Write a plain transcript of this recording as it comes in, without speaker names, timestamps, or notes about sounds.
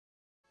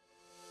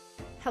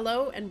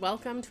Hello and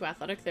welcome to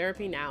Athletic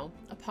Therapy Now,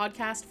 a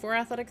podcast for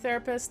athletic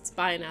therapists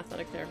by an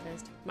athletic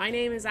therapist. My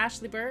name is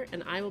Ashley Burr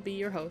and I will be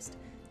your host.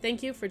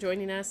 Thank you for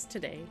joining us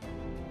today.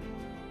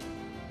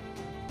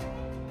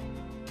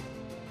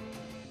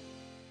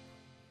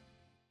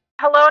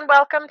 Hello and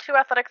welcome to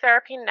Athletic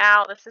Therapy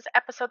Now. This is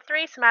episode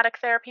 3, Somatic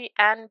Therapy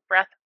and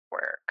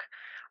Breathwork.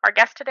 Our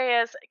guest today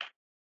is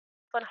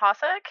Kathlyn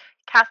Hossack.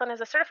 Kathlyn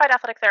is a certified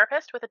athletic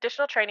therapist with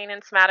additional training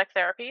in somatic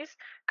therapies,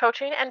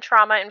 coaching, and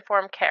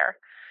trauma-informed care.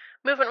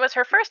 Movement was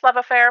her first love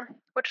affair,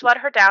 which led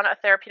her down a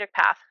therapeutic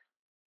path.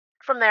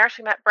 From there,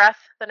 she met breath,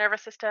 the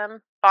nervous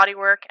system,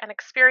 bodywork, and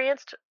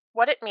experienced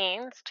what it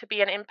means to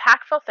be an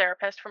impactful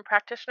therapist from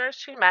practitioners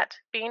she met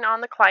being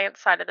on the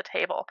client's side of the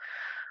table,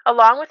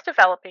 along with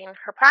developing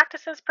her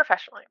practices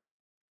professionally.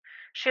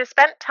 She has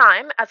spent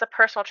time as a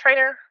personal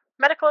trainer,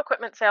 medical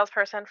equipment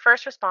salesperson,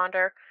 first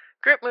responder,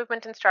 group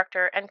movement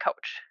instructor, and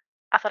coach,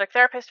 athletic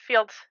therapist,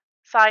 field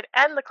side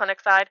and the clinic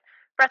side,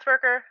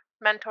 breathworker,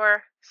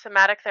 mentor,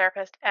 somatic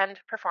therapist, and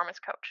performance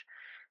coach.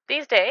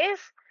 These days,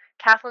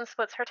 Kathlyn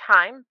splits her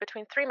time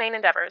between 3 main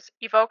endeavors: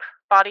 Evoke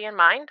Body and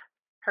Mind,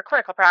 her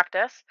clinical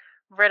practice,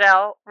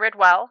 Ridewell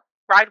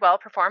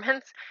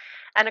Performance,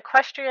 an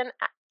equestrian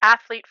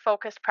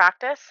athlete-focused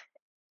practice,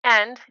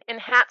 and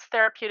Enhanced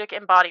Therapeutic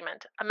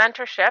Embodiment, a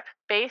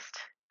mentorship-based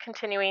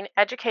continuing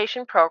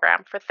education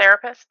program for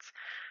therapists,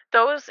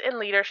 those in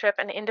leadership,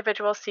 and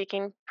individuals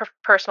seeking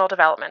personal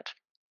development.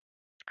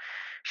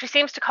 She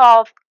seems to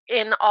call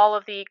in all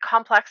of the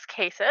complex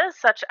cases,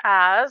 such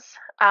as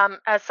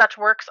such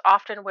works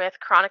often with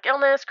chronic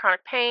illness,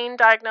 chronic pain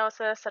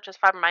diagnosis, such as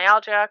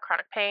fibromyalgia,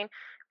 chronic pain,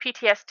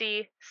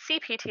 PTSD,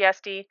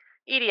 CPTSD,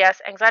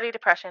 EDS, anxiety,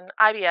 depression,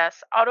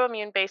 IBS,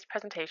 autoimmune-based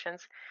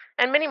presentations,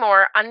 and many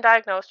more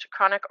undiagnosed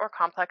chronic or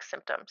complex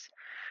symptoms.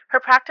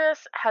 Her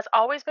practice has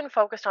always been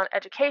focused on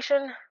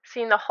education,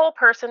 seeing the whole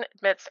person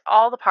amidst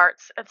all the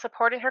parts, and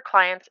supporting her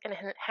clients in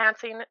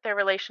enhancing their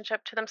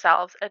relationship to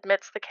themselves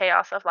amidst the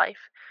chaos of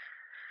life.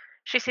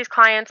 She sees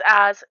clients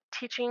as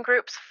teaching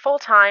groups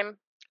full-time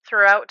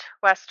throughout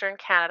Western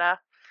Canada,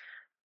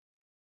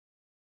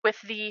 with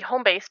the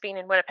home base being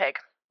in Winnipeg,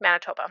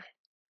 Manitoba.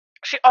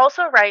 She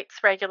also writes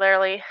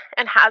regularly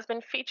and has been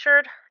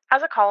featured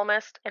as a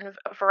columnist in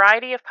a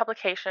variety of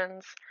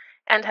publications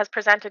and has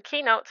presented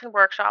keynotes and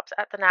workshops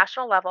at the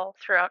national level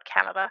throughout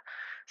Canada.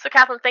 So,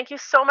 Kathlyn, thank you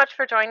so much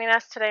for joining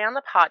us today on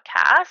the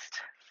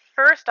podcast.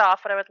 First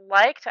off, what I would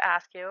like to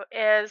ask you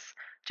is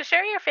to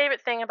share your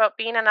favorite thing about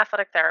being an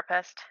athletic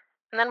therapist,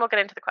 and then we'll get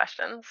into the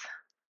questions.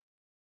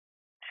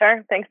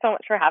 Sure. Thanks so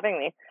much for having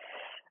me.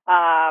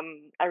 I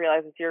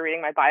realize as you're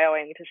reading my bio,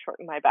 I need to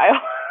shorten my bio.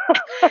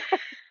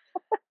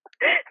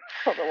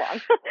 It's a little long.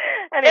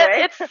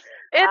 Anyway,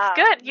 it's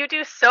good. You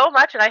do so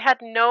much, and I had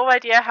no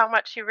idea how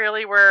much you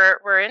really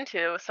were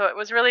into. So it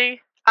was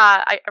really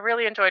I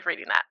really enjoyed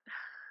reading that.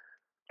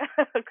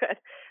 Good.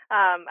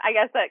 I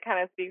guess that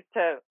kind of speaks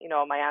to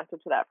my answer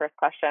to that first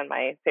question.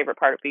 My favorite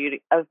part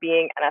of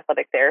being an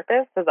athletic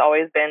therapist has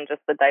always been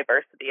just the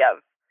diversity of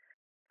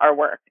our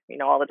work.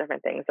 All the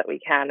different things that we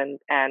can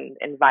and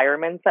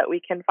environments that we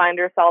can find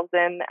ourselves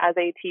in as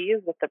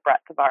ATs, with the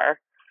breadth of our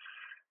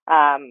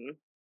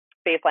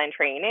baseline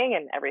training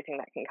and everything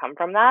that can come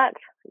from that.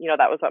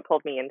 That was what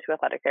pulled me into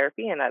athletic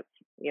therapy, and that's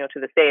to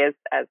this day,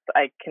 as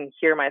I can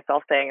hear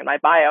myself saying in my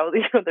bio,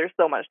 there's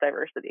so much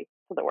diversity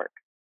to the work.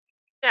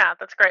 Yeah,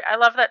 that's great. I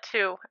love that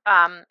too.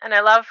 And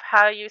I love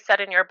how you said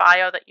in your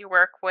bio that you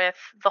work with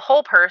the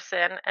whole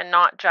person and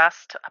not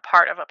just a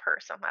part of a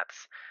person.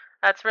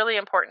 That's really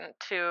important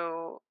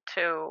to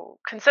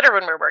consider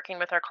when we're working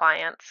with our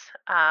clients.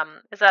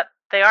 Is that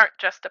they aren't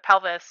just a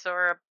pelvis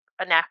or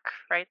a neck,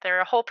 right? They're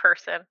a whole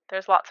person.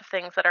 There's lots of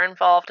things that are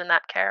involved in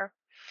that care.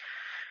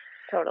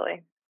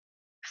 Totally.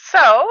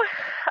 So,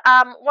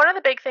 one of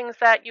the big things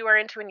that you are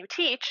into when you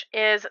teach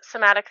is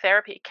somatic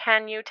therapy.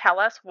 Can you tell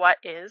us what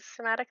is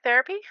somatic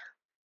therapy?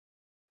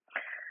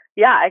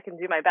 Yeah, I can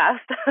do my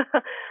best.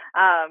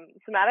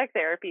 Somatic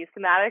therapy,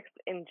 somatics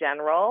in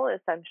general,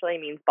 essentially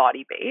means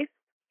body-based.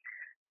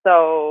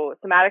 So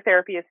somatic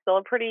therapy is still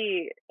a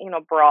pretty,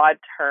 broad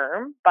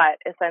term, but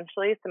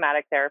essentially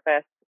somatic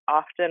therapists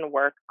often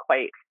work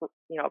quite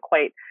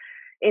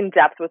in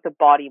depth with the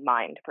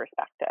body-mind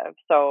perspective.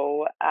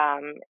 So,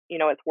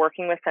 it's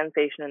working with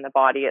sensation in the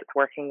body. It's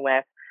working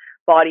with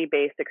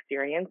body-based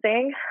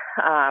experiencing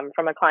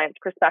from a client's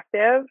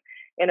perspective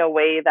in a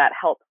way that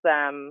helps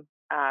them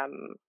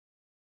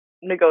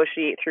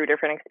negotiate through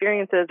different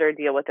experiences or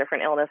deal with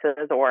different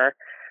illnesses or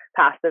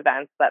past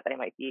events that they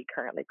might be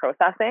currently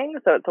processing.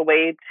 So it's a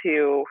way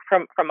to,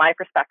 from my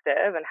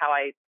perspective and how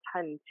I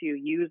tend to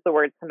use the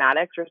word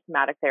somatics or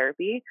somatic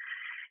therapy,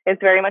 it's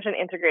very much an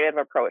integrative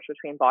approach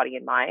between body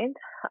and mind.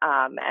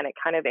 And it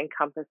kind of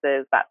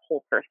encompasses that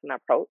whole person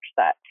approach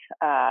that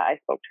I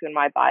spoke to in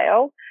my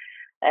bio,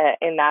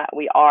 in that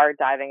we are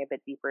diving a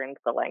bit deeper into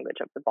the language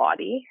of the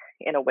body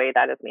in a way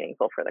that is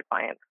meaningful for the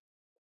client.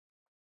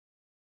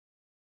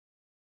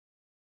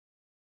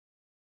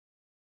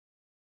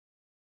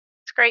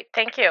 It's great.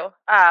 Thank you.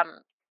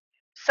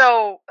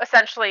 So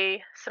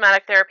essentially,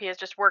 somatic therapy is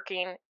just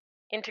working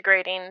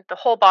integrating the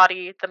whole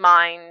body, the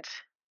mind,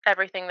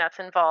 everything that's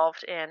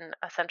involved in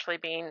essentially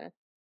being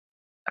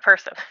a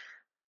person.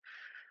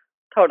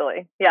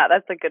 Totally. Yeah,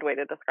 that's a good way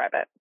to describe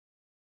it.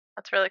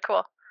 That's really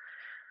cool.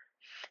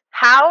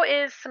 How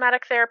is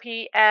somatic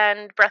therapy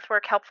and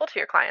breathwork helpful to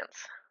your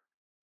clients?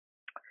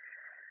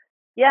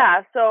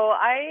 Yeah, so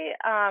I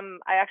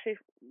actually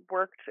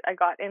I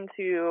got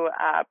into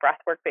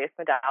breathwork based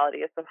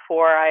modalities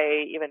before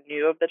I even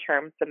knew of the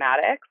term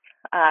somatics.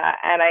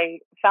 And I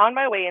found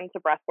my way into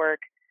breathwork.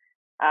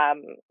 I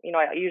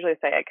usually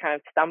say I kind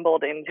of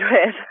stumbled into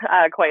it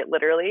quite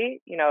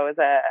literally. It was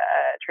a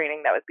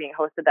training that was being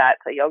hosted at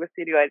a yoga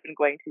studio I'd been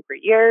going to for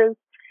years.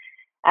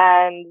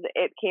 And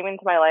it came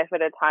into my life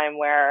at a time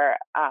where,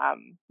 I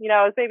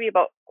was maybe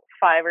about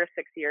 5 or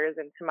 6 years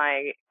into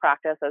my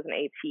practice as an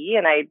AT,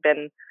 and I'd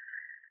been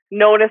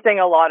noticing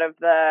a lot of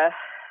the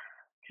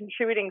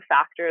contributing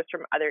factors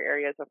from other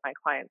areas of my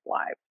clients'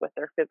 lives with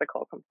their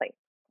physical complaints,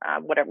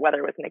 whether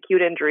it was an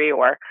acute injury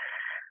or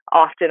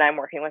often I'm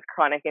working with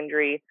chronic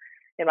injury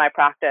in my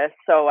practice.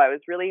 So I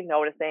was really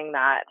noticing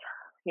that,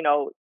 you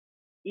know,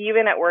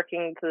 even at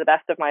working to the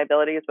best of my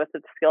abilities with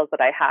the skills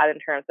that I had in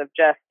terms of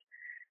just,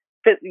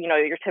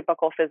 your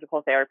typical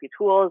physical therapy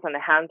tools and the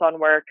hands-on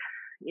work,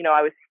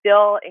 I was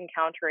still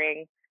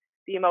encountering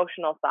the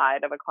emotional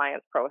side of a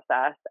client's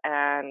process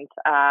and,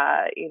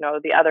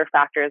 the other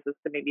factors is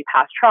to maybe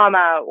past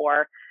trauma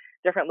or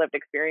different lived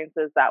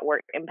experiences that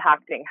were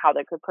impacting how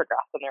they could progress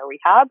in their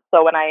rehab.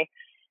 So when I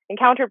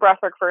encountered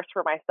breathwork first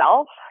for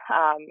myself,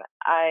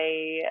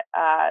 I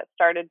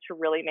started to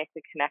really make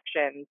the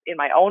connections in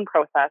my own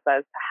process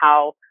as to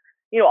how,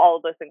 all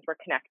of those things were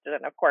connected.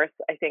 And of course,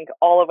 I think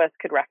all of us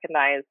could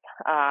recognize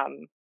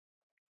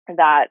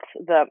that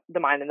the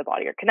mind and the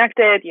body are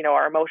connected.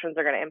 Our emotions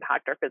are going to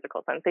impact our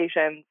physical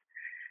sensations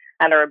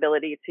and our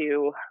ability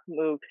to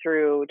move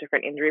through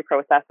different injury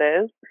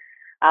processes.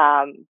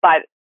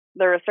 But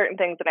there were certain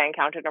things that I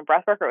encountered in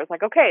breathwork where it was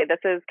like, okay, this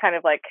is kind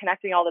of like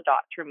connecting all the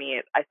dots for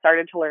me. I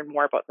started to learn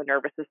more about the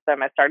nervous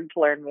system. I started to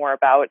learn more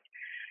about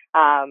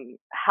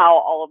how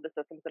all of the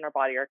systems in our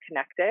body are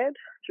connected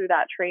through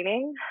that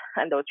training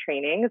and those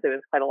trainings. It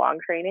was quite a long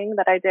training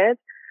that I did.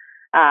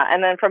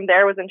 And then from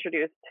there was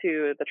introduced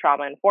to the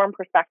trauma-informed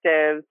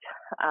perspectives,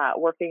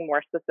 working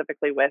more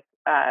specifically with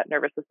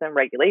nervous system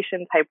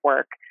regulation type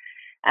work.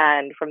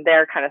 And from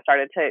there kind of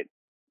started to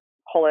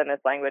pull in this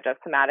language of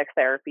somatic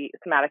therapy.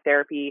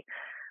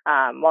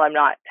 While I'm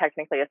not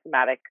technically a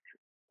somatic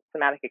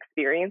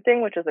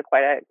experiencing, which is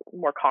quite a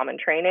more common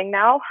training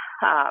now,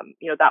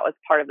 that was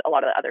part of a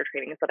lot of the other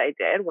trainings that I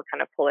did. We're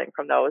kind of pulling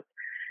from those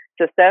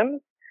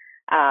systems.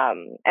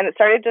 And it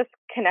started just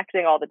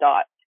connecting all the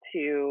dots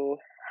to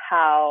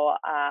how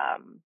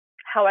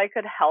I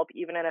could help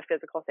even in a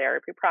physical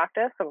therapy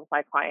practice. Some of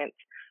my clients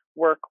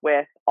work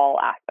with all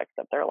aspects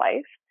of their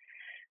life.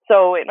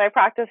 So in my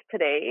practice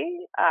today,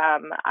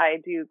 I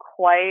do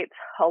quite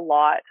a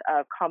lot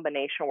of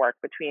combination work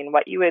between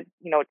what you would,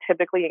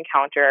 typically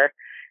encounter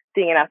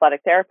seeing an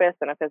athletic therapist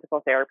in a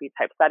physical therapy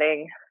type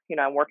setting.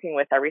 I'm working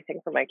with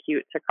everything from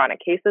acute to chronic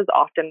cases,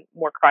 often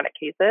more chronic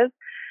cases.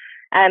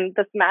 And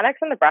the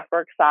somatics and the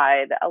breathwork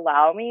side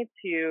allow me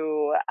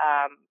to,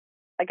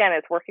 again,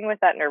 it's working with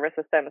that nervous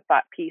system, it's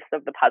that piece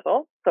of the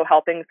puzzle. So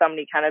helping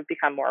somebody kind of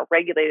become more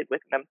regulated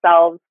within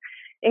themselves,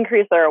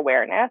 increase their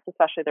awareness,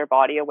 especially their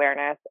body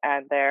awareness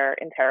and their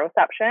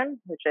interoception,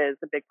 which is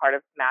a big part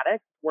of somatics,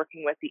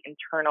 working with the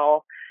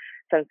internal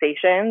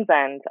sensations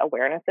and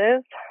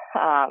awarenesses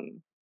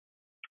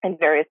in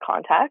various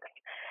contexts.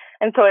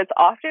 And so it's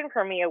often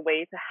for me a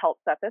way to help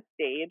set the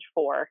stage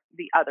for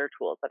the other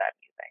tools that I'm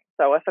using.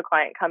 So if a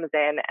client comes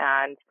in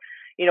and,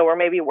 we're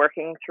maybe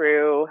working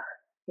through,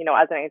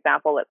 as an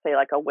example, let's say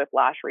like a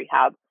whiplash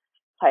rehab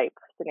type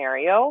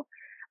scenario,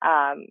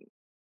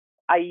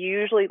 I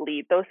usually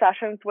lead those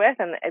sessions with,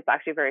 and it's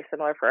actually very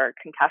similar for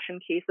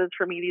concussion cases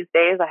for me these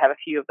days. I have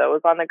a few of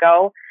those on the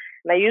go.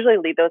 And I usually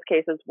lead those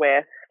cases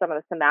with some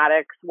of the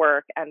somatics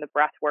work and the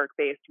breath work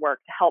based work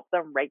to help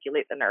them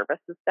regulate the nervous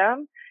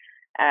system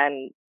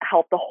and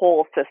help the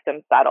whole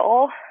system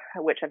settle,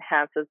 which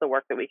enhances the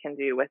work that we can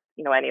do with,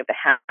 any of the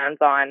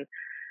hands-on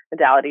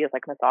modalities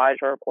like massage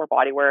or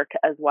body work,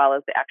 as well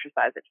as the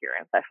exercise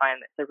adherence. I find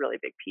it's a really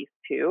big piece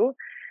too.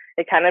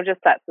 It kind of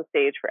just sets the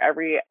stage for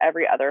every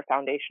other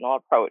foundational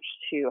approach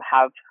to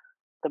have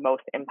the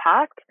most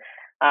impact.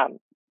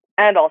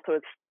 And also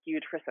it's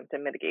huge for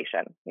symptom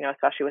mitigation,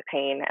 especially with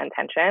pain and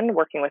tension,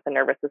 working with the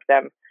nervous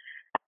system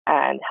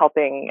and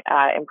helping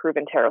improve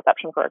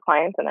interoception for our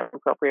clients and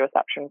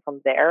proprioception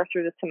from there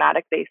through the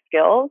somatic-based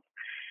skills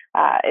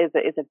is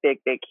a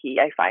big key,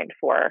 I find,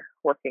 for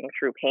working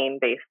through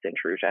pain-based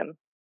intrusion.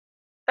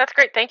 That's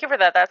great. Thank you for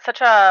that. That's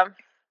such a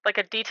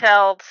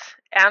detailed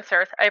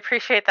answer. I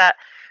appreciate that.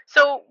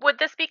 So would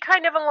this be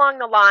kind of along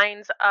the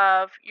lines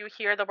of you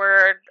hear the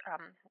word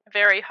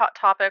very hot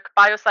topic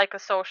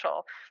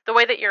biopsychosocial? The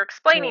way that you're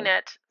explaining Mm.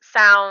 it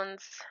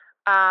sounds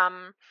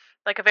um,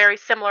 like a very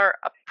similar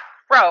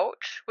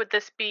approach. Would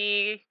this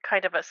be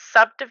kind of a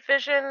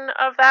subdivision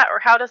of that, or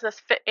how does this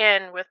fit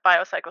in with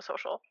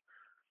biopsychosocial?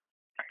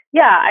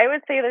 Yeah, I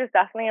would say there's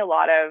definitely a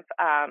lot of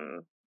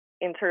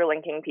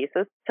interlinking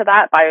pieces to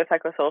that.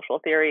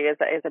 Biopsychosocial theory is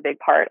a big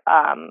part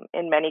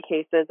in many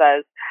cases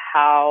as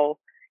how,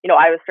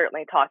 I was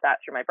certainly taught that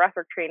through my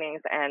breathwork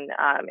trainings and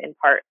in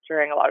part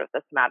during a lot of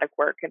the somatic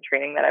work and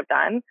training that I've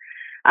done.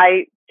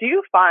 I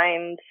do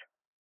find,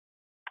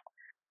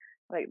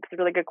 like, it's a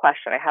really good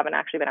question. I haven't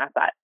actually been asked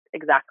that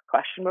exact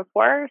question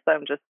before, so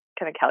I'm just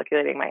kind of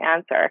calculating my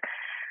answer.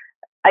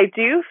 I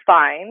do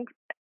find,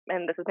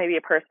 and this is maybe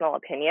a personal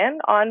opinion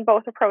on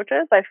both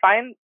approaches, I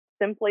find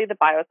simply the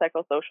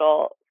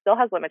biopsychosocial still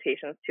has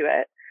limitations to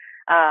it,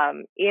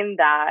 in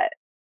that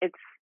it's,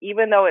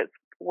 even though it's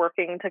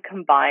working to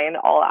combine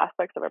all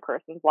aspects of a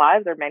person's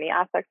lives or many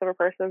aspects of a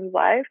person's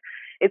life,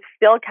 it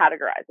still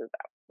categorizes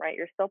them, right?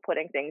 You're still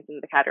putting things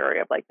into the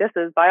category of, like, this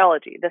is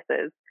biology, this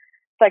is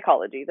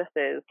psychology, this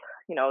is,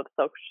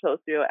 the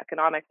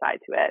socioeconomic side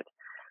to it.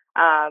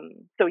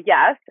 So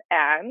yes,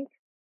 and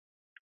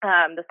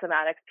the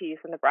somatics piece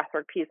and the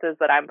breathwork pieces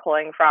that I'm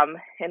pulling from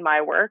in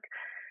my work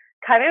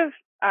kind of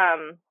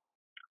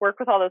work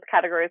with all those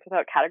categories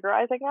without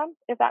categorizing them,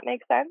 if that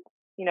makes sense.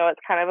 It's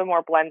kind of a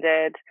more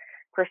blended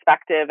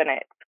perspective, and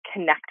it's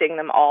connecting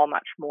them all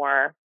much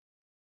more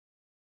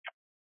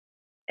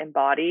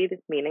embodied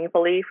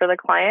meaningfully for the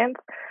client,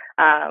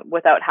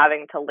 without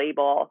having to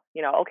label,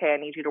 okay, I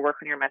need you to work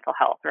on your mental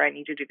health, or I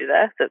need you to do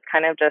this. It's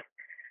kind of just,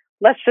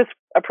 let's just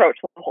approach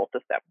the whole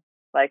system,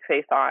 like,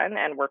 face on,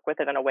 and work with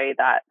it in a way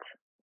that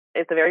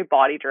it's a very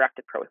body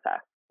directed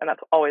process. And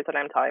that's always what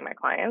I'm telling my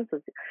clients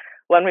is,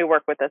 when we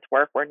work with this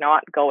work, we're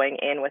not going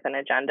in with an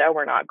agenda.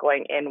 We're not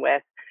going in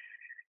with,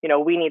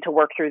 we need to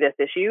work through this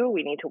issue,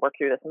 we need to work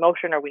through this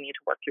emotion, or we need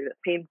to work through this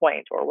pain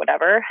point, or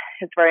whatever.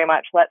 It's very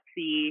much, let's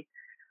see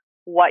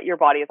what your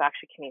body is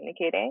actually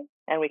communicating.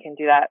 And we can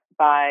do that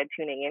by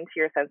tuning into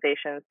your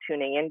sensations,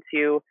 tuning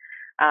into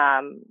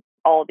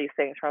all of these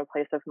things from a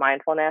place of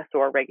mindfulness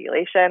or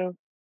regulation.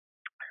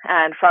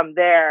 And from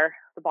there,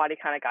 the body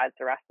kind of guides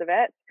the rest of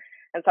it.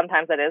 And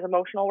sometimes that is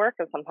emotional work,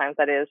 and sometimes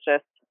that is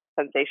just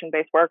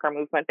sensation-based work or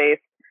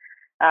movement-based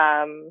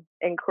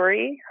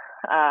inquiry.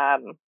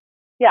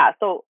 Yeah,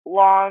 so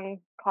long,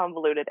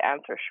 convoluted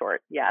answer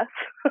short, yes.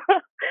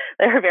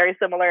 They're very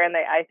similar, and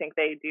I think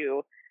they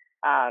do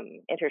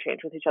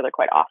interchange with each other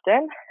quite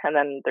often. And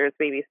then there's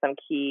maybe some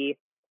key,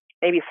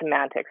 maybe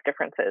semantics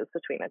differences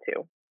between the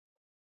two.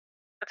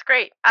 That's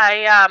great.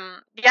 Yeah,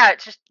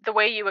 it's just the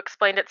way you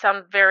explained it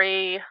sounded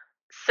very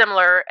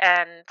similar,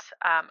 and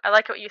I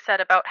like what you said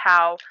about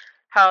how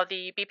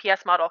the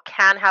BPS model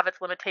can have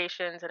its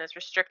limitations and is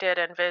restricted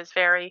and is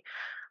very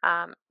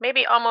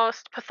maybe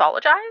almost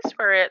pathologized,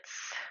 where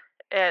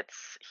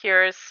it's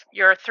here's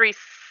your three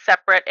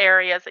separate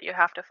areas that you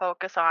have to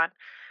focus on.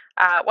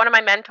 One of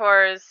my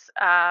mentors,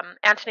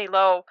 Anthony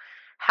Lowe,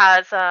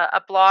 has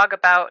a blog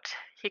about,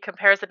 he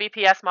compares the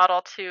BPS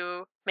model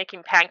to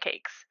making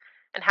pancakes,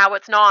 and how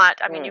it's not.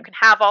 I mean, you Mm, can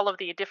have all of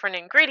the different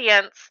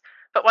ingredients,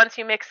 but once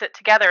you mix it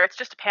together, it's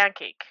just a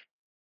pancake,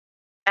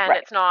 and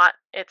right.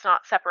 it's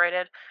not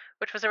separated,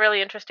 which was a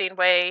really interesting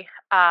way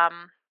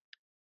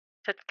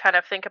to kind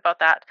of think about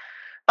that.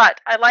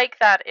 But I like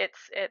that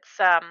it's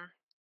a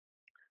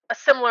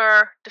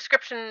similar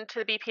description to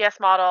the BPS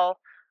model,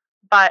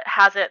 but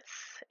has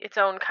its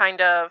own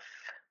kind of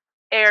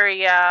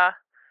area,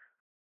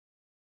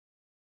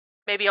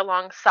 maybe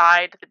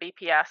alongside the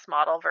BPS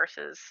model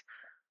versus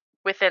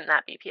within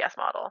that BPS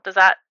model. Does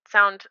that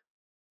sound?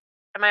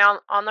 Am I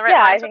on the right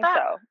Yeah, I lines with think that?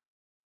 so.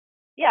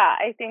 Yeah,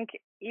 I think,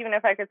 even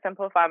if I could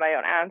simplify my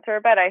own answer,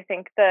 but I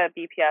think the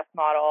BPS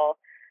model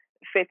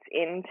fits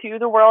into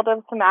the world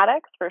of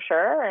somatics for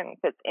sure, and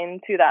fits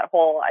into that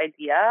whole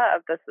idea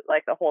of this,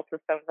 like, the whole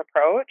systems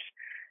approach.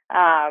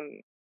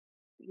 Um,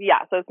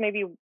 yeah, so it's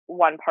maybe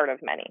one part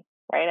of many,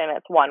 right? And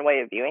it's one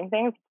way of viewing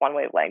things, it's one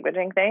way of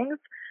languaging things.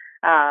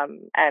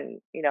 And,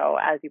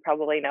 as you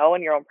probably know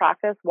in your own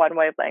practice, one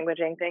way of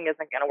languaging thing isn't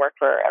going to work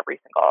for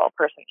every single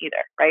person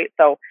either, right?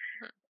 So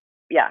Mhm.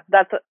 yeah,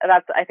 that's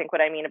I think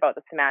what I mean about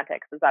the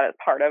semantics is that it's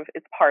part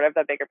of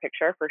the bigger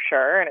picture for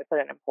sure, and it's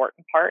an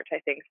important part, I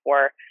think,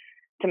 for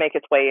to make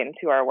its way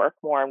into our work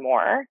more and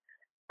more.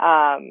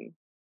 Um,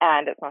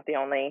 and it's not the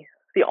only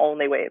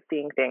way of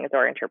seeing things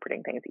or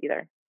interpreting things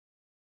either.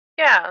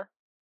 Yeah,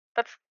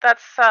 that's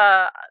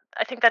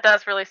I think that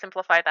does really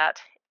simplify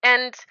that.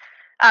 And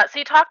so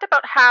you talked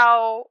about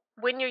how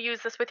when you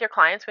use this with your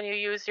clients, when you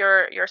use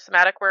your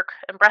somatic work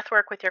and breath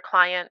work with your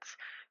clients,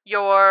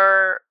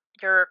 you're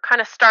you're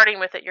kind of starting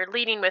with it, you're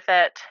leading with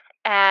it,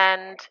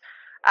 and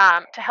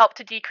to help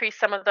to decrease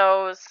some of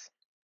those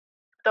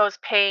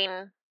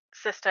pain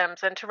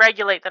systems and to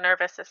regulate the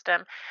nervous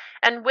system.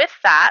 And with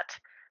that,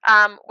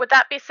 would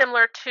that be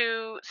similar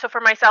to, so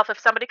for myself, if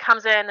somebody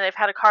comes in and they've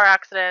had a car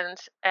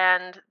accident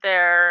and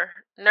their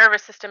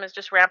nervous system is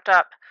just ramped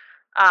up,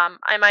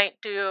 I might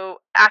do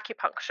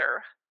acupuncture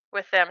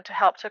with them to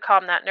help to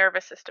calm that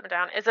nervous system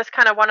down. Is this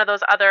kind of one of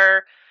those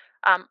other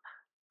um,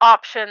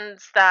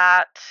 options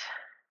that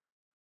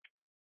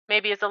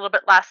maybe is a little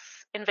bit less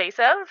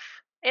invasive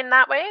in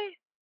that way?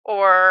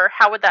 Or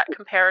how would that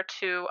compare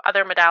to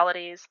other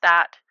modalities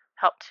that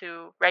help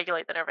to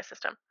regulate the nervous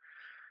system?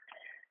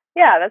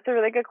 Yeah, that's a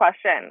really good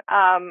question.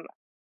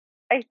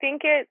 I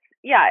think it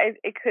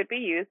could be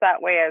used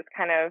that way as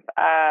kind of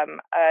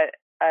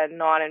a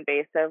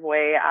non-invasive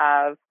way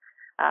of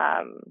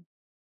um,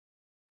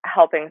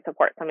 helping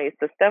support somebody's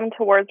system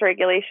towards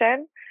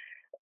regulation.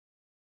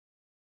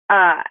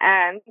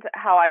 And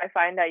how I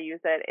find I use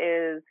it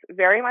is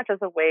very much as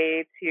a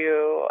way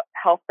to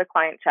help the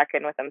client check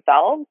in with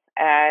themselves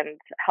and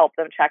help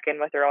them check in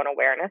with their own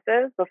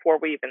awarenesses before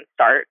we even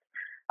start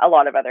a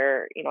lot of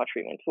other,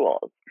 treatment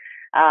tools.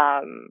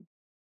 Um,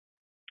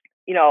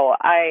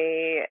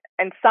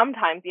 and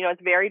sometimes,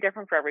 it's very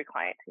different for every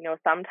client.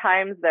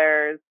 Sometimes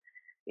there's,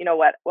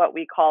 what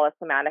we call a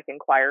somatic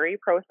inquiry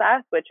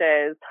process, which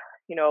is,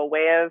 a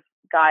way of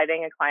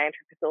guiding a client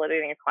or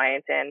facilitating a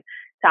client in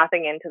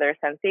tapping into their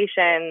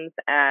sensations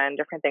and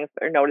different things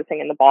they're noticing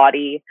in the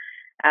body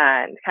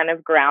and kind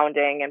of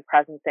grounding and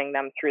presencing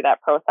them through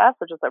that process,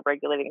 which is a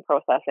regulating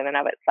process in and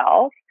of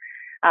itself.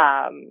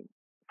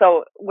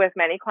 So with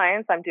many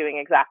clients, I'm doing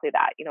exactly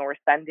that. We're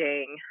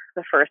spending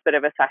the first bit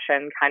of a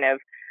session kind of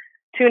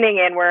tuning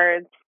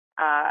inwards,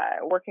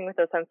 working with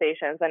those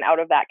sensations, and out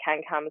of that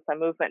can come some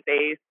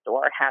movement-based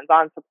or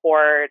hands-on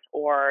support,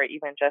 or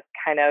even just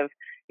kind of,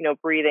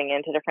 breathing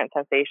into different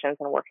sensations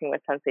and working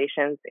with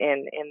sensations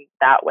in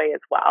that way as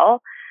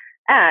well.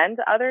 And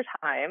other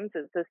times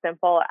it's as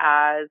simple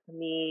as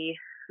me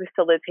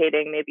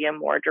facilitating maybe a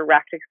more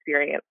direct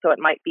experience. So it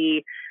might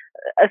be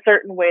a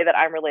certain way that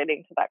I'm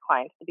relating to that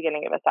client at the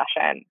beginning of a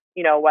session,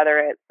 whether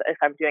it's if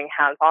I'm doing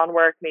hands-on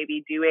work,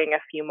 maybe doing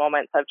a few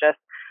moments of just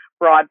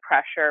broad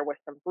pressure with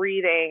some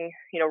breathing,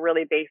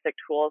 really basic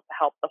tools to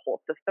help the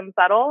whole system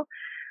settle.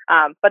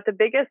 But the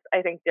biggest,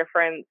 I think,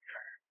 difference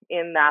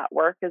in that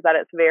work is that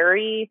it's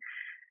very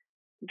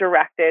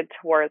directed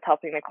towards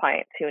helping the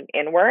client tune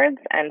inwards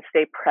and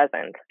stay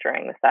present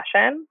during the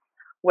session.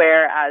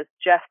 Whereas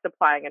just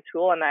applying a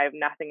tool, and I have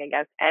nothing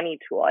against any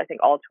tool, I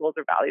think all tools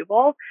are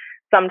valuable.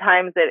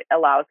 Sometimes it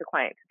allows the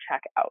client to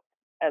check out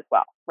as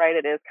well, right?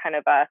 It is kind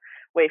of a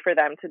way for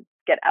them to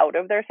get out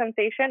of their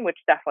sensation, which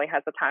definitely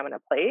has a time and a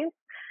place.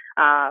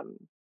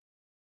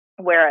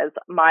 Whereas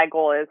my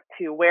goal is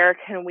to where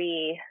can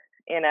we,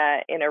 in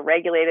a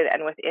regulated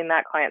and within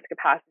that client's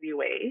capacity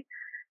way,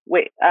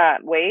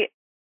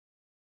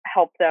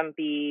 help them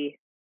be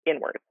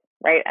inwards,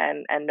 right?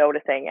 And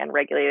noticing and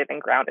regulated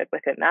and grounded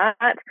within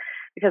that,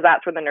 because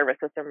that's where the nervous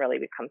system really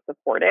becomes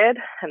supported,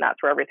 and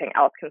that's where everything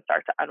else can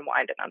start to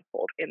unwind and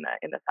unfold in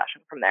the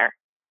session from there.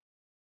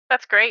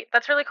 That's great.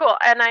 That's really cool.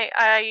 And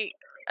I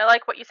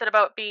like what you said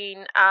about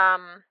being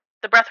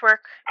the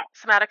breathwork,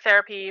 somatic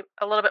therapy,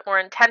 a little bit more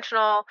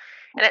intentional.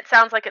 And it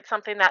sounds like it's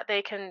something that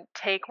they can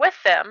take with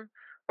them.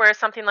 Whereas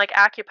something like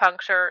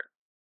acupuncture,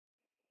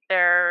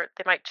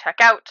 they might check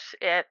out.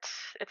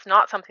 It's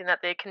not something that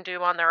they can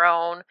do on their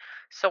own.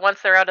 So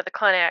once they're out of the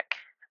clinic,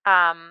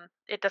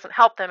 it doesn't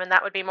help them, and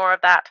that would be more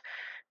of that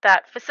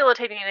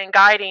facilitating and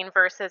guiding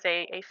versus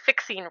a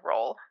fixing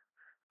role.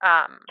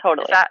 Is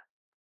Totally. that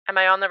Am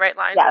I on the right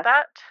lines with Yes,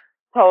 that?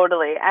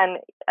 totally. And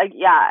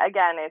yeah,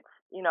 again,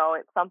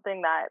 it's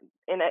something that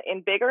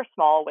in big or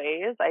small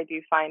ways, I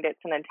do find it's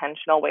an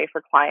intentional way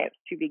for clients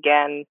to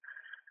begin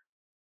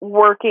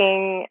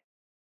working,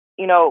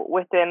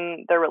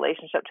 within their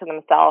relationship to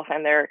themselves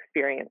and their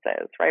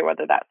experiences, right?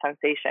 Whether that's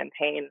sensation,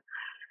 pain,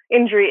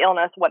 injury,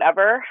 illness,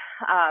 whatever.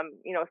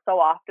 So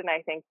often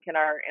I think in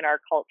our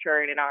culture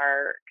and in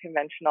our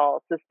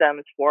conventional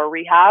systems for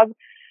rehab,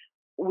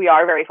 we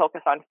are very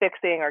focused on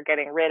fixing or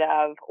getting rid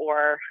of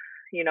or,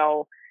 you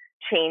know,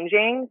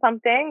 changing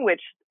something,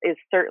 which is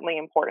certainly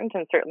important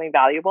and certainly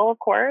valuable, of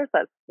course.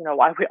 That's,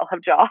 why we all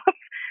have jobs.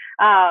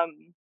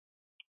 Um,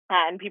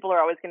 and people are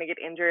always going to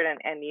get injured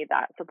and need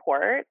that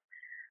support.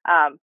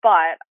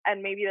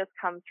 And maybe this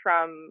comes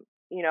from,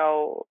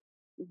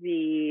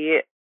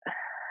 the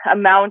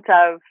amount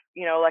of,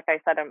 like I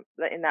said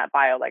in that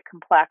bio, like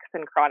complex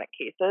and chronic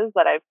cases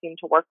that I've seen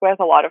to work with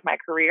a lot of my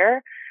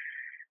career.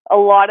 A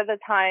lot of the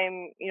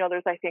time,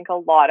 there's, I think, a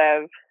lot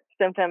of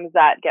symptoms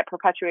that get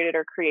perpetuated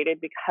or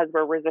created because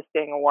we're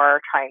resisting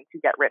or trying to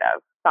get rid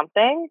of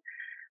something.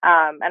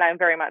 And I'm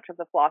very much of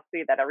the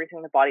philosophy that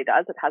everything the body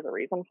does, it has a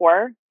reason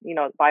for.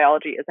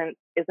 Biology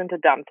isn't a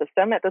dumb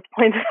system at this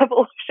point in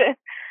evolution.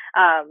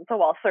 So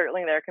while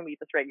certainly there can be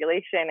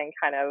dysregulation and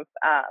kind of,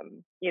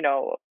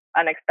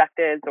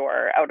 unexpected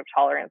or out of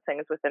tolerance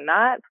things within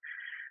that,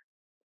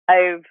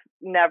 I've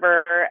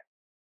never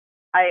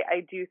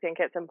I do think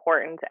it's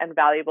important and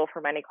valuable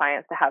for many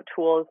clients to have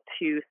tools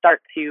to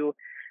start to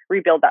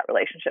rebuild that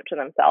relationship to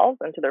themselves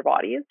and to their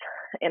bodies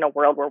in a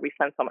world where we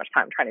spend so much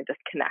time trying to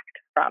disconnect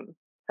from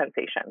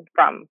sensation,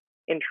 from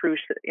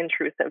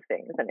intrusive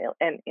things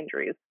and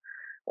injuries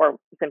or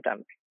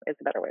symptoms is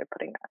a better way of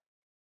putting that.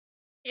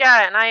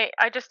 Yeah, and I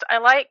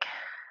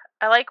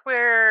like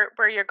where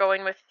you're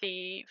going with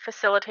the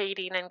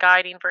facilitating and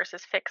guiding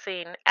versus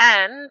fixing.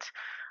 And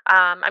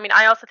I mean,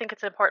 I also think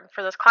it's important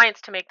for those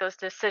clients to make those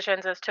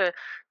decisions as to,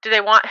 do they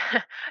want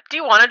do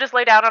you want to just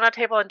lay down on a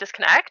table and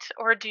disconnect,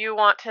 or do you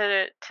want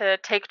to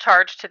take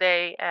charge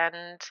today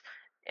and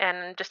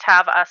and just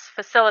have us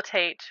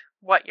facilitate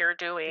what you're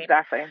doing,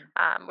 Exactly.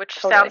 which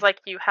sounds Totally. like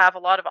you have a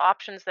lot of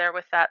options there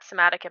with that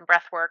somatic and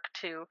breath work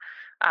to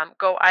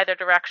go either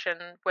direction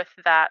with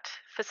that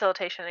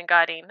facilitation and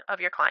guiding of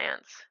your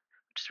clients,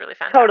 which is really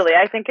Totally.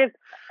 fantastic.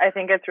 I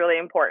think it's really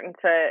important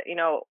to, you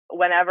know,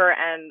 whenever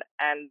and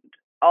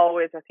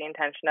always with the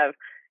intention of,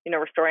 you know,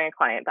 restoring a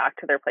client back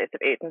to their place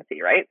of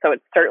agency, right? So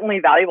it's certainly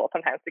valuable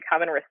sometimes to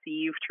come and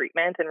receive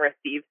treatment and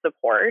receive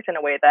support in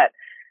a way that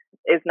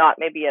is not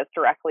maybe as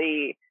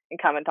directly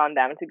incumbent on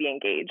them to be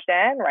engaged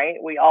in, right?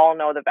 We all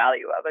know the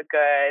value of a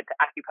good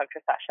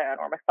acupuncture session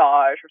or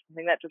massage or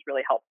something that just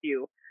really helps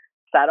you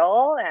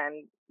settle.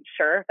 And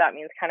sure, if that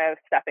means kind of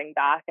stepping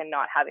back and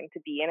not having to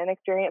be in an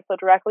experience so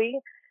directly,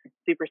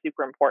 super,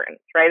 super important,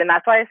 right? And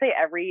that's why I say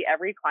every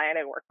client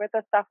I work with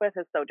this stuff with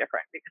is so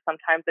different, because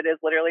sometimes it is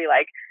literally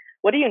like,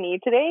 what do you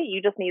need today?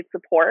 You just need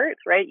support,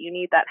 right? You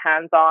need that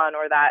hands-on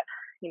or that,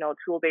 you know,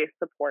 tool-based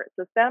support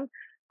system.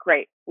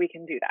 Great, we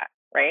can do that,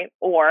 right?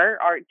 Or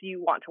do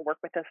you want to work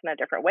with us in a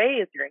different way?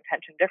 Is your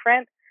intention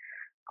different?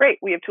 Great,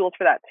 we have tools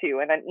for that too.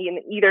 And then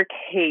in either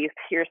case,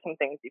 here's some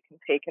things you can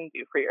take and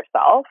do for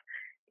yourself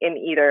in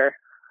either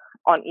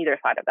on either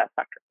side of that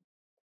spectrum.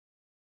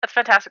 That's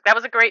fantastic. That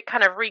was a great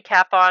kind of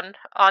recap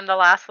on the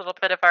last little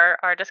bit of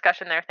our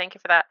discussion there. Thank you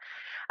for that.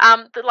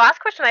 The last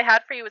question I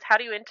had for you was how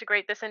do you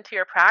integrate this into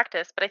your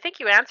practice? But I think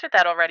you answered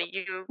that already.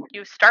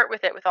 You start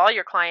with it with all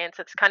your clients.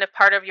 It's kind of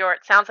part of your.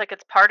 It sounds like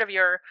it's part of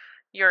your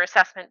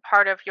assessment,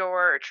 part of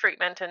your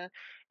treatment, and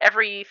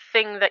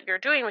everything that you're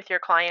doing with your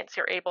clients,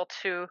 you're able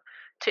to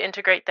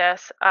integrate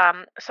this. So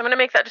I'm going to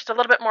make that just a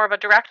little bit more of a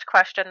direct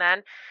question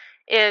then.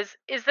 Is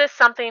this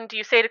something, do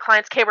you say to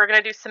clients, okay, we're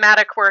going to do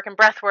somatic work and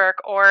breath work,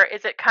 or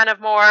is it kind of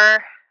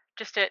more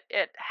just it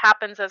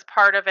happens as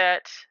part of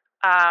it,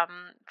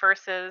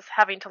 versus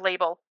having to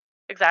label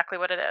exactly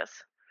what it is?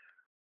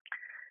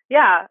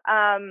 Yeah,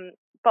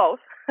 both.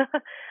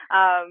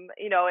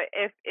 You know,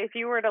 if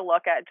you were to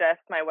look at just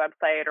my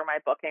website or my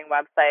booking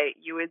website,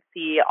 you would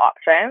see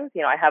options.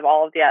 You know, I have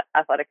all of the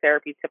athletic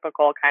therapy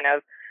typical kind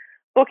of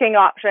booking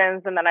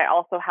options, and then I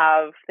also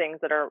have things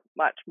that are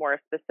much more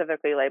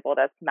specifically labeled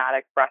as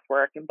somatic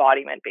breathwork,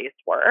 embodiment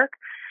based work.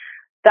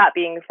 That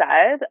being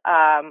said,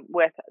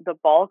 with the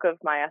bulk of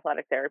my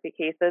athletic therapy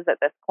cases at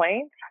this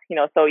point, you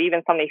know, so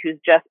even somebody who's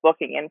just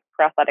booking in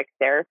for athletic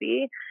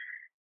therapy,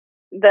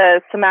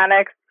 the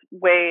somatics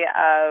way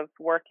of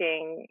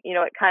working, you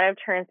know, it kind of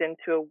turns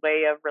into a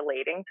way of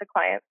relating to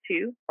clients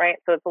too, right?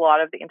 So it's a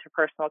lot of the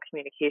interpersonal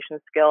communication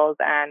skills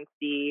and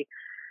the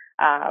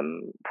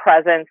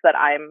presence that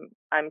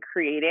I'm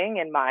creating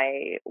in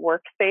my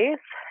workspace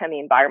and the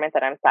environment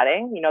that I'm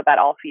setting. You know, that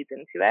all feeds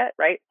into it,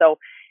 right? So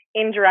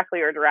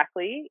indirectly or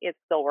directly, it's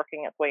still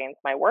working its way into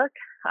my work.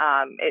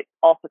 It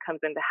also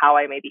comes into how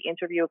I maybe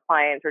interview a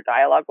client or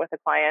dialogue with a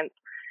client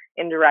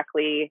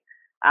indirectly,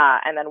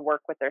 and then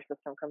work with their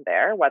system from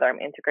there, whether I'm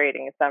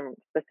integrating some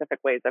specific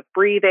ways of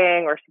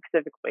breathing or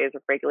specific ways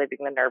of regulating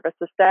the nervous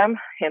system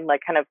in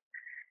like kind of,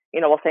 you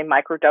know, we'll say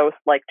microdose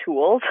like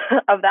tools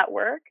of that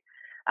work.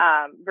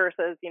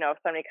 Versus, you know, if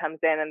somebody comes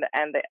in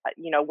and they,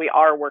 you know, we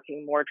are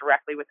working more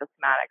directly with the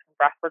somatics and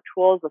breathwork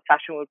tools, the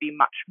session would be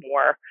much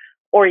more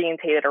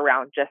orientated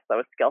around just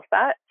those skill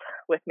sets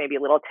with maybe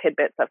little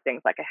tidbits of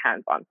things like a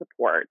hands-on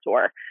support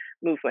or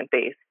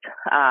movement-based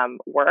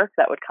work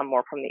that would come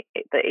more from the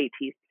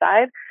AT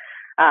side.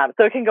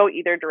 So it can go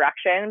either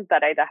direction,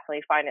 but I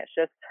definitely find it's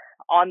just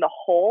on the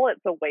whole,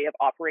 it's a way of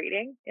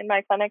operating in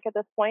my clinic at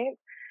this point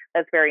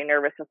that's very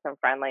nervous system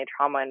friendly,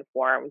 trauma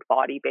informed,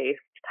 body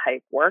based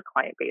type work,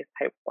 client based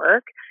type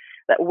work,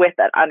 that with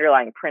that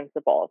underlying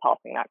principle of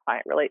helping that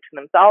client relate to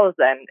themselves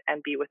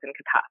and be within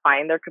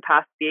find their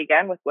capacity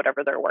again with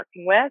whatever they're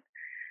working with,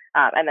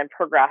 and then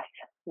progress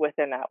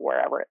within that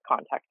wherever it's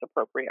context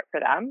appropriate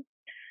for them.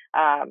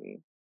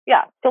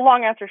 Yeah, so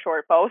long answer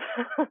short, both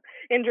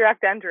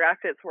indirect and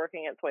direct. It's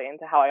working its way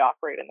into how I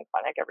operate in the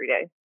clinic every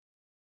day.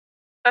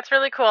 That's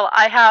really cool.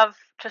 I have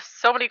just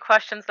so many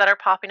questions that are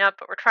popping up,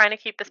 but we're trying to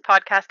keep this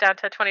podcast down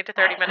to 20 to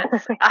 30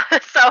 minutes.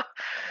 So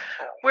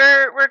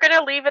we're going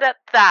to leave it at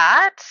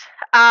that.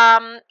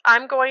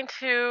 I'm going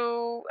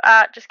to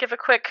just give a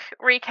quick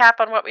recap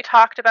on what we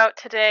talked about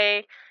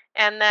today,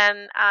 and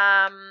then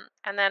I'm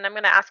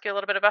going to ask you a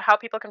little bit about how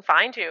people can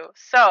find you.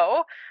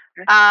 So,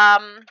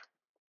 um,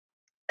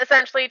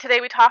 essentially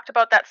today we talked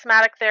about that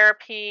somatic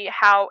therapy,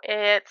 how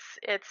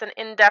it's an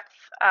in-depth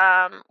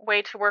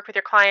way to work with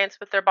your clients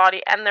with their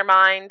body and their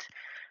mind,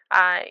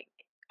 uh,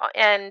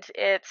 and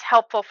it's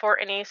helpful for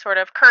any sort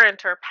of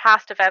current or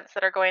past events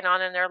that are going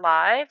on in their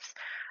lives.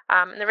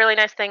 And the really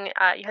nice thing,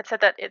 you had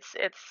said that it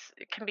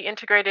can be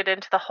integrated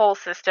into the whole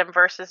system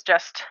versus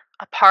just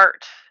a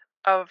part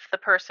of the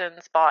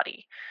person's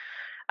body.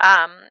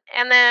 um,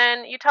 and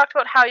then you talked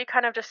about how you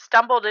kind of just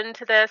stumbled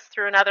into this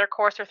through another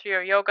course or through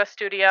your yoga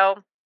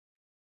studio,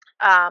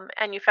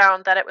 and you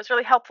found that it was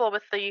really helpful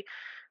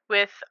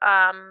with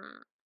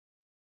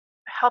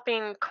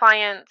helping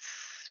clients,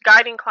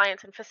 guiding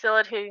clients, and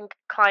facilitating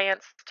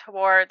clients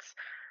towards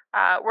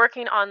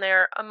working on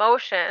their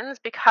emotions,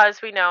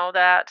 because we know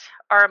that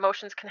our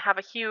emotions can have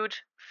a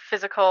huge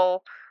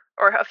physical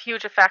or a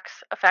huge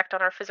effect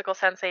on our physical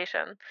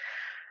sensation.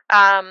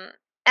 Um,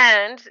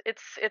 and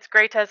it's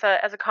great as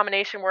a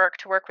combination work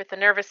to work with the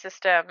nervous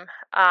system,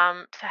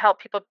 to help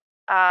people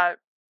uh,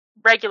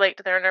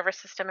 regulate their nervous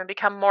system and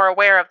become more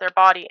aware of their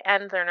body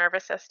and their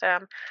nervous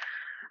system,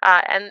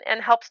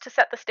 and helps to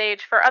set the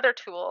stage for other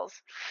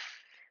tools.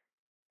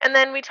 And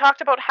then we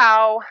talked about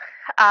how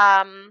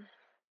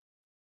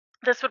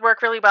this would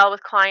work really well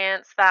with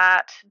clients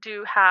that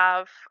do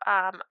have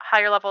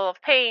higher level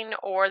of pain,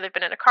 or they've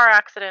been in a car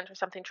accident or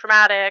something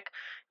traumatic.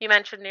 You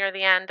mentioned near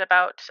the end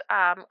about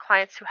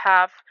clients who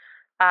have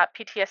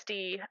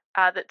PTSD.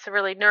 That's a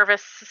really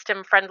nervous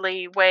system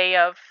friendly way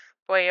of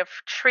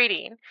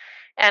treating,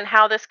 and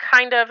how this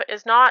kind of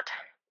is not.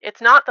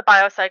 It's not the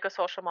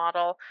biopsychosocial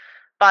model,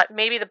 but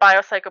maybe the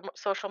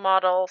biopsychosocial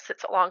model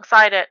sits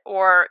alongside it,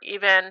 or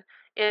even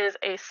is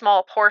a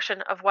small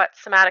portion of what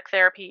somatic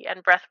therapy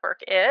and breath work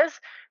is,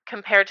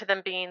 compared to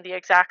them being the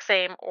exact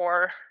same,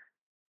 or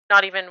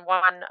not even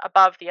one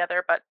above the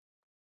other, but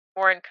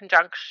more in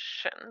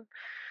conjunction.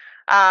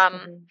 Um,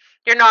 Mm-hmm.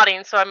 you're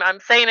nodding, so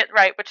I'm saying it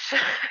right, which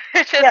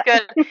which is Yeah.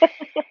 good.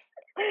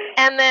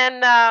 And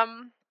then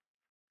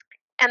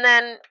and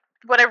then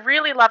what I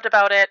really loved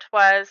about it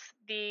was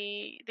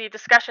the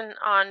discussion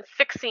on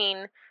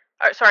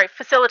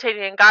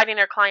facilitating and guiding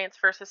our clients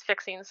versus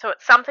fixing. So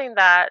it's something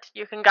that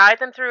you can guide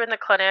them through in the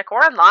clinic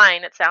or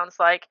online, it sounds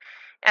like,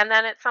 and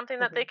then it's something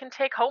that Mm-hmm. they can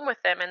take home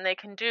with them and they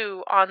can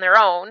do on their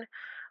own.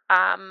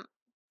 Um,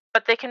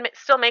 but they can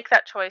still make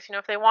that choice.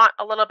 If they want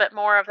a little bit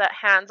more of that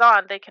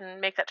hands-on, they can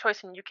make that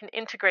choice, and you can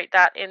integrate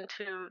that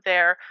into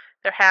their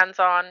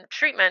hands-on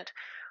treatment.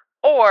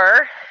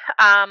 Or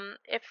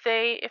if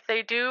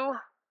they do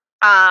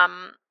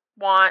um,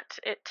 want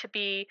it to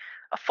be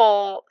a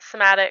full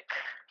somatic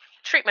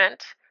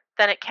treatment,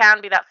 then it can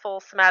be that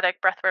full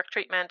somatic breathwork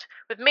treatment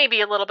with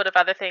maybe a little bit of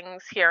other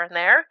things here and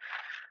there.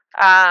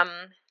 Um,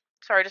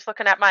 Sorry, just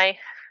looking at my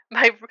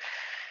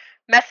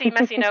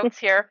messy notes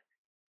here.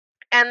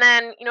 And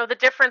then, the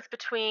difference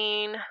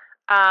between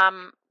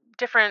um,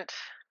 different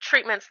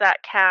treatments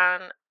that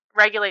can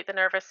regulate the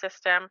nervous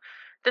system.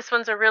 This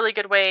one's a really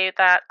good way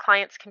that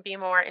clients can be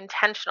more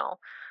intentional.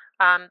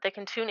 They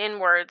can tune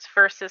inwards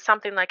versus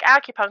something like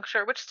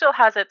acupuncture, which still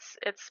has its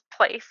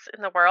place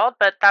in the world,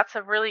 but that's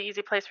a really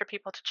easy place for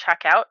people to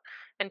check out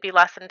and be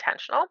less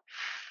intentional.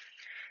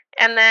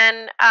 And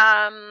then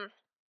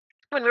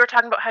when we were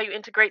talking about how you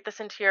integrate this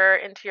into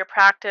your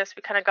practice,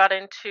 we kind of got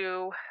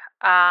into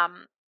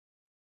um,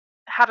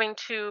 having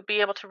to be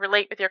able to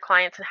relate with your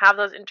clients and have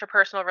those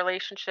interpersonal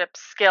relationship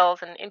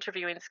skills and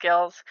interviewing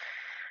skills,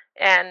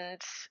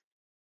 and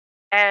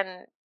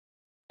and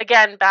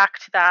again, back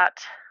to that,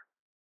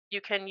 you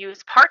can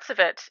use parts of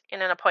it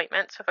in an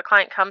appointment. So if a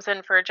client comes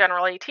in for a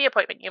general AT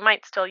appointment, you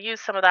might still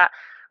use some of that,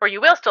 or you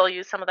will still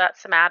use some of that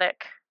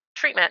somatic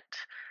treatment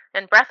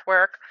and breath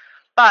work.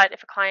 But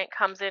if a client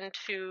comes in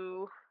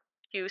to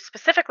you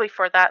specifically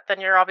for that, then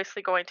you're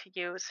obviously going to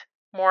use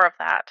more of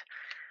that.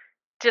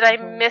 Did I Mm-hmm.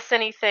 miss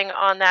anything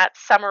on that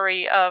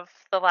summary of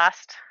the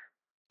last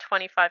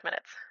 25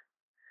 minutes?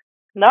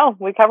 No,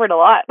 we covered a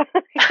lot. A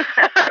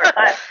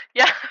lot.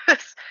 Yeah,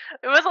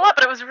 it was a lot,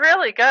 but it was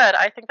really good.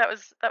 I think that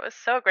was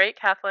so great,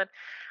 Kathlyn.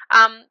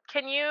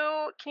 Can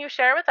you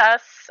share with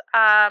us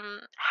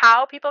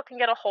how people can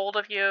get a hold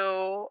of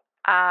you?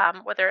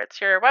 Whether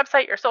it's your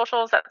website, your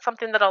socials, that's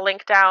something that I'll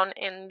link down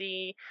in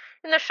the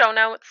show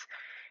notes,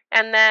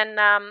 and then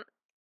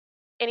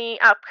any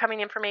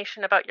upcoming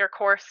information about your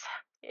course,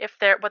 if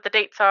they're what the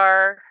dates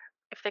are,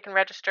 if they can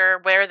register,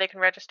 where they can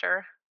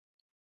register.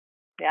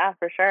 Yeah,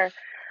 for sure.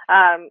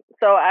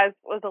 So as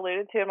was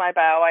alluded to in my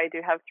bio, I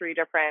do have three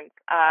different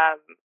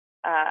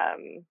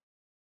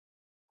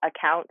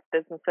accounts,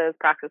 businesses,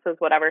 practices,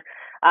 whatever.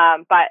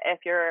 But if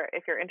you're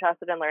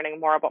interested in learning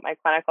more about my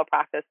clinical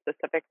practice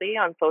specifically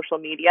on social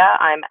media,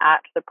 I'm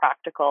at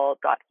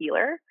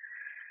thepractical.healer,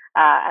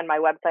 and my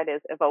website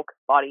is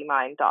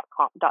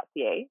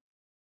evokebodymind.ca.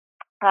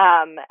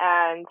 And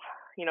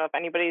if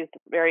anybody's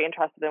very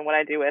interested in what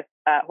I do with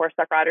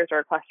horseback riders or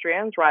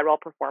equestrians, Ridewell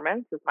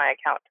Performance is my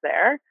account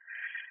there.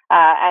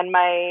 And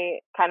my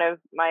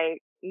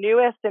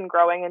newest and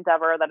growing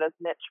endeavor that is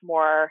niche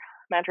more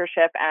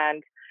mentorship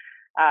and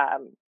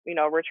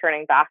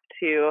returning back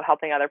to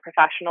helping other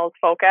professionals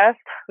focused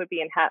would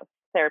be enhanced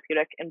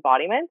therapeutic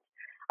embodiment.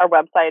 Our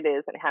website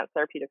is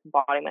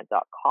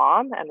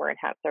enhancedtherapeuticembodiment.com, and we're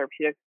enhanced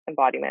therapeutic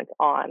embodiment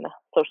on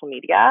social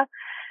media.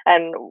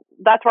 And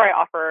that's where I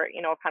offer,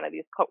 kind of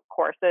these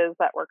courses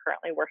that we're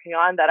currently working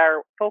on that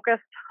are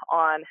focused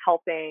on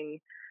helping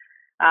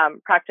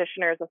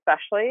practitioners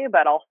especially,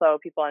 but also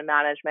people in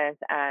management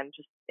and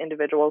just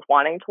individuals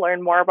wanting to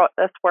learn more about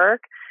this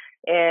work,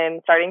 in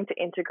starting to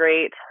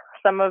integrate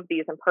some of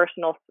these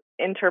interpersonal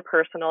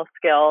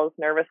skills,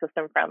 nervous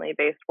system friendly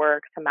based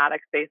work, somatic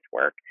based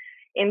work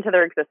into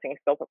their existing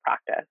scope of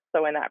practice.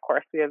 So in that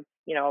course, we have,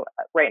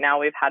 right now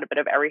we've had a bit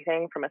of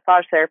everything from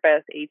massage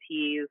therapists,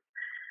 ATs,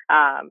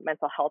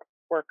 mental health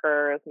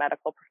workers,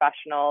 medical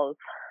professionals,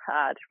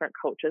 different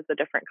coaches of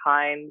different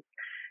kinds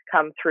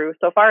come through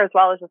so far, as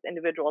well as just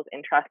individuals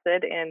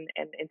interested in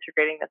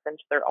integrating this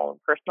into their own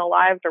personal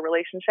lives or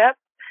relationships.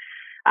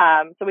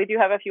 So we do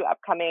have a few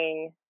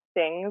upcoming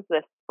things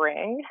this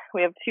spring.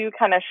 We have two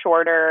kind of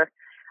shorter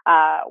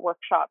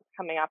workshops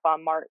coming up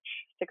on March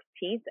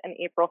 16th and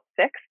April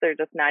 6th. They're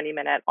just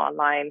 90-minute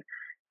online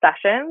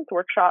sessions,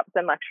 workshops,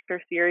 and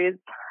lecture series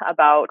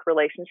about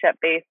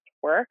relationship-based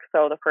work.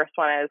 So the first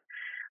one is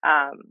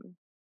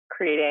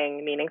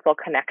creating meaningful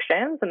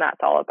connections, and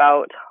that's all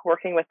about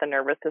working with the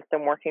nervous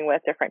system, working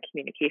with different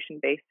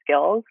communication-based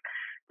skills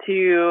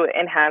to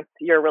enhance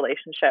your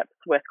relationships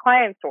with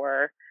clients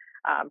or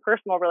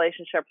personal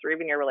relationships, or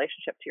even your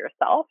relationship to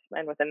yourself.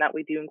 And within that,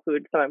 we do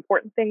include some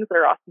important things that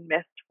are often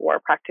missed for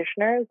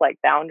practitioners, like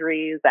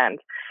boundaries and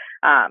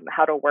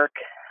how to work,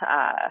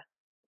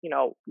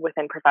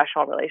 within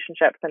professional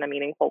relationships in a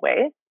meaningful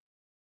way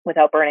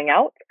without burning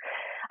out.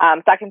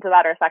 Second to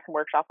that, our second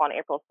workshop on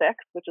April 6th,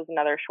 which is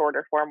another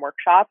shorter form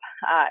workshop.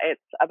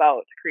 It's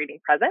about creating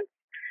presence.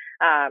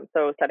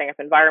 So setting up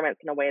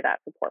environments in a way that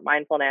support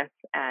mindfulness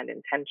and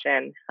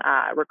intention,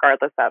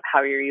 regardless of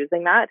how you're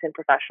using that in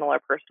professional or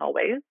personal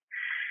ways.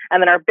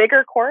 And then our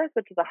bigger course,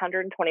 which is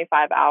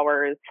 125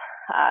 hours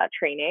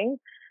training.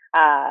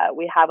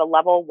 We have a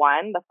level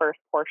 1, the first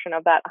portion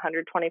of that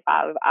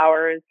 125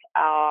 hours,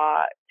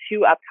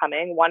 2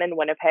 upcoming, one in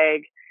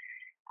Winnipeg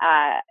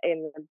at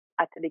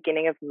the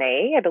beginning of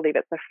May. I believe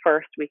it's the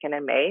first weekend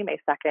in May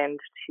 2nd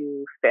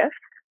to 5th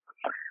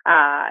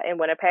in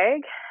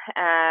Winnipeg,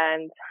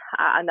 and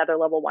another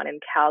level 1 in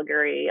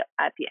Calgary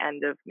at the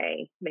end of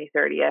May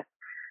 30th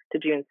to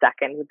June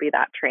 2nd would be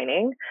that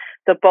training.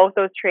 So both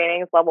those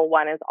trainings, level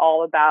 1 is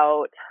all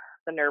about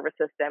the nervous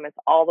system. It's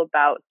all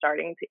about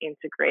starting to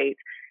integrate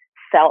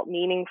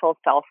meaningful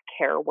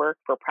self-care work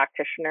for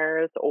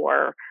practitioners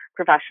or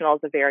professionals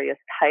of various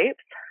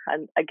types.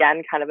 And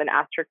again, kind of an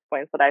asterisk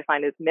point that I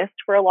find is missed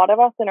for a lot of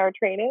us in our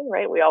training,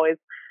 right? We always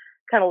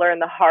kind of learn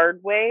the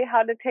hard way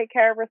how to take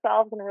care of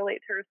ourselves and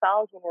relate to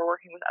ourselves when we're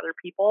working with other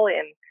people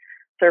in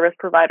service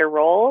provider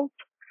roles.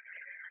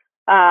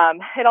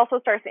 It also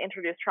starts to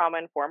introduce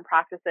trauma-informed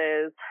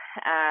practices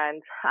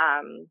and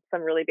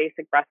some really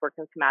basic breathwork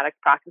and somatic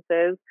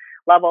practices.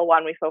 Level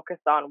 1, we focus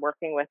on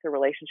working with the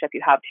relationship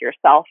you have to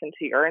yourself and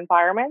to your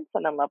environments.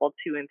 And then level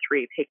 2 and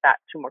 3 take that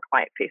to more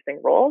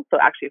client-facing roles. So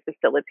actually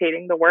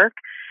facilitating the work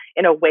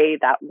in a way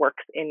that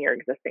works in your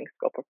existing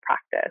scope of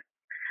practice,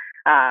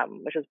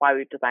 which is why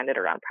we've designed it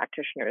around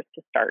practitioners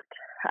to start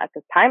at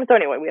this time. So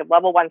anyway, we have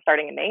level 1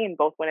 starting in May in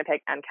both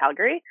Winnipeg and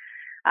Calgary.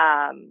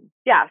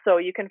 So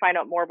you can find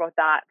out more about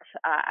that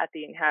at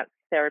the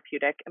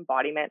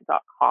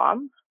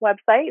enhancedtherapeuticembodiment.com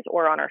website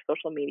or on our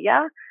social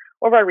media,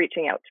 or by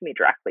reaching out to me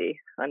directly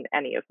on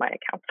any of my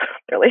accounts,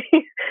 really.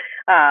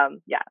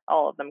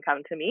 All of them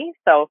come to me.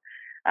 So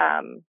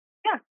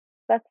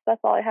that's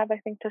all I have, I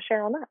think, to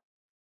share on that.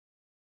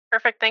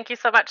 Perfect. Thank you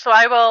so much. So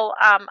I will,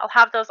 I'll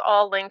have those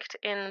all linked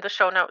in the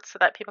show notes so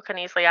that people can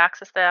easily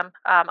access them.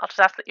 I'll just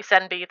ask that you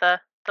send me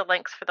the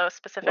links for those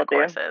specific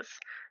courses.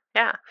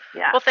 Yeah.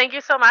 Well, thank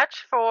you so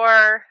much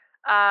for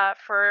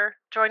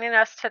joining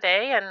us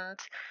today and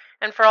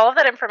for all of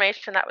that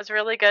information. That was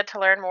really good to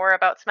learn more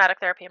about somatic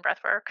therapy and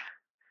breathwork.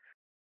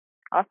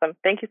 Awesome.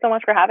 Thank you so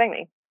much for having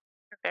me.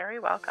 You're very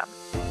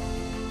welcome.